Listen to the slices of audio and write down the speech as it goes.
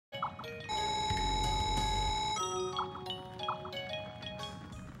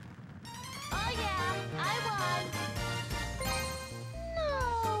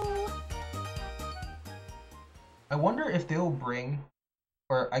I wonder if they'll bring,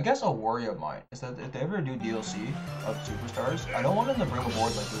 or I guess a worry of mine is that if they ever do DLC of Superstars, I don't want them to bring a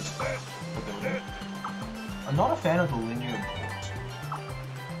board like this for building. I'm not a fan of the linear boards.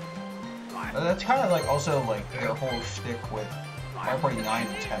 That's kind of like also like their whole shtick with Mario Party 9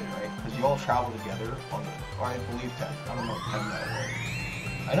 and 10, right? Because you all travel together on the, or I believe 10. I don't know 10 that way.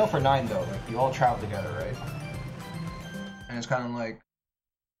 I know for 9 though, like you all travel together, right? And it's kind of like,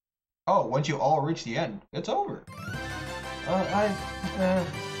 oh, once you all reach the end, it's over.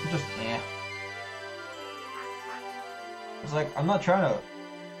 Just It's like, I'm not trying to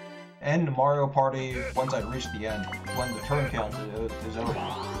end Mario Party once I reach the end, when the turn count is over.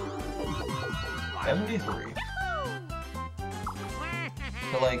 73.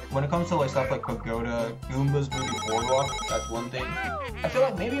 So like, when it comes to like stuff like Pagoda, Goomba's movie Boardwalk, that's one thing. I feel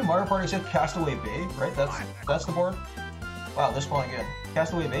like maybe Mario Party 6 Castaway Bay, right? That's the board? Wow, this one again.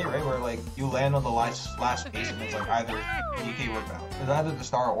 Castaway Bay, right? Where like, you land on the last base and it's like either DK or Bowser. It's either the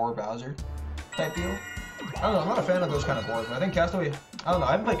Star or Bowser type deal. I don't know, I'm not a fan of those kind of boards, but I think Castaway, I don't know,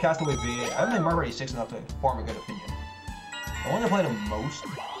 I haven't played Castaway Bay, I haven't played Mario Party 6 enough to form a good opinion. The ones I played the most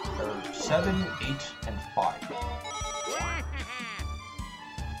are 7, 8, and 5.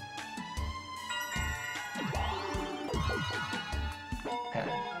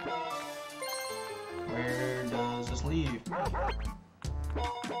 Where does this leave?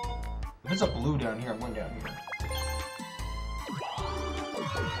 If it's a blue down here, I'm going down here.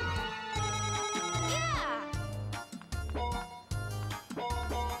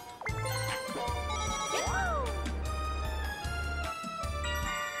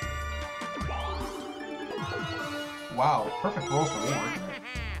 Wow, perfect rolls for me.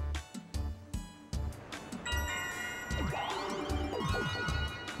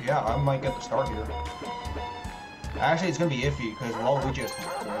 Yeah, I might get the start here. Actually, it's gonna be iffy because Waluigi has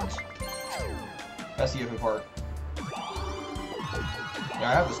points. That's the iffy part. Yeah,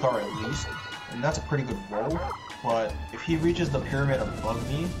 I have the star at least, and that's a pretty good roll. But if he reaches the pyramid above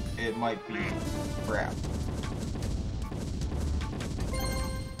me, it might be crap.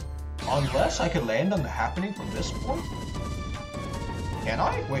 Unless I could land on the happening from this point? Can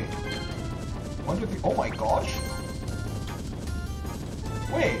I? Wait. 1, 2, 3. Oh my gosh.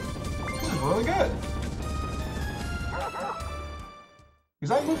 Wait. This is really good.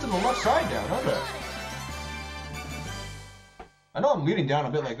 Because I moved to the left side down, okay. I know I'm leaning down a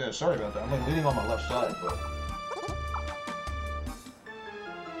bit like this. Sorry about that. I'm like leaning on my left side, but...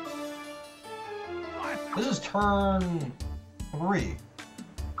 This is turn 3.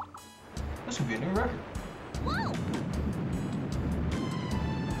 This would be a new record.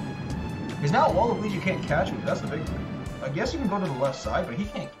 Because now Waluigi can't catch me, that's the big thing. I guess you can go to the left side, but he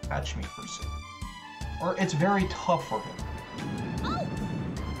can't catch me per se. Or it's very tough for him.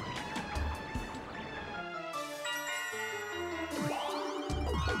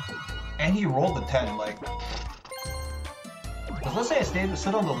 And he rolled the 10, like... Because let's say I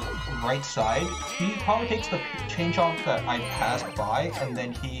sit on the right side, he probably takes the chain chomp that I passed by, and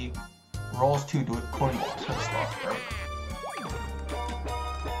then he rolls 2 coin balls for the start, right?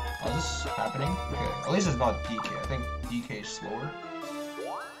 Oh, is this happening? Okay, at least it's not DK. I think DK is slower.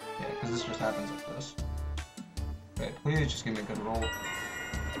 Yeah, because this just happens like this. Okay, please just give me a good roll.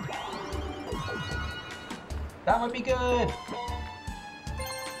 That might be good!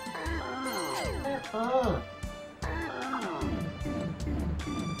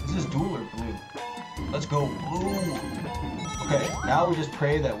 Is this dual or blue? Let's go blue! Okay, now we just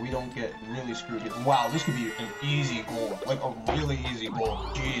pray that we don't get really screwed here. Wow, this could be an easy goal. Like, a really easy goal.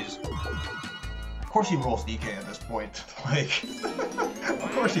 Jeez. Of course he rolls DK at this point. Like,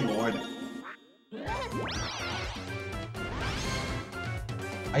 of course he would.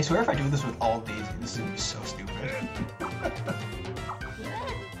 I swear if I do this with all Daisy, this is gonna be so stupid.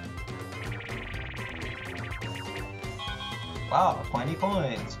 Wow, plenty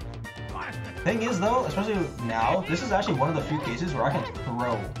coins. Thing is though, especially now, this is actually one of the few cases where I can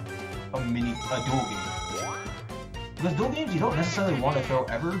throw a dual game. Because dual games you don't necessarily want to throw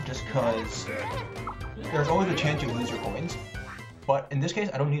ever just because there's always a chance you lose your coins. But in this case,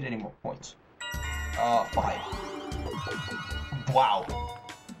 I don't need any more points. 5. Wow.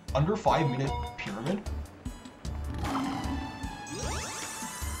 Under 5-minute pyramid?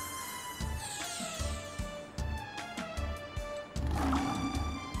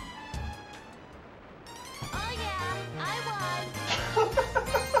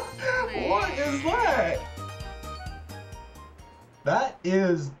 What is that? That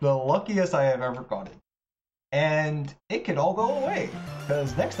is the luckiest I have ever gotten. And it could all go away,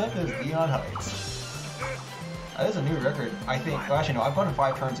 because next up is Neon Heights. That is a new record, I think. Well, actually, no, I've gotten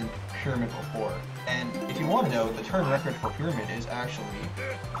 5 turns in Pyramid before. And if you want to know, the turn record for Pyramid is actually,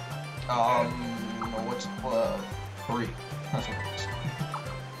 what's, 3. That's what it is.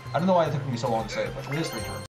 I don't know why it took me so long to say it, but it is 3 turns.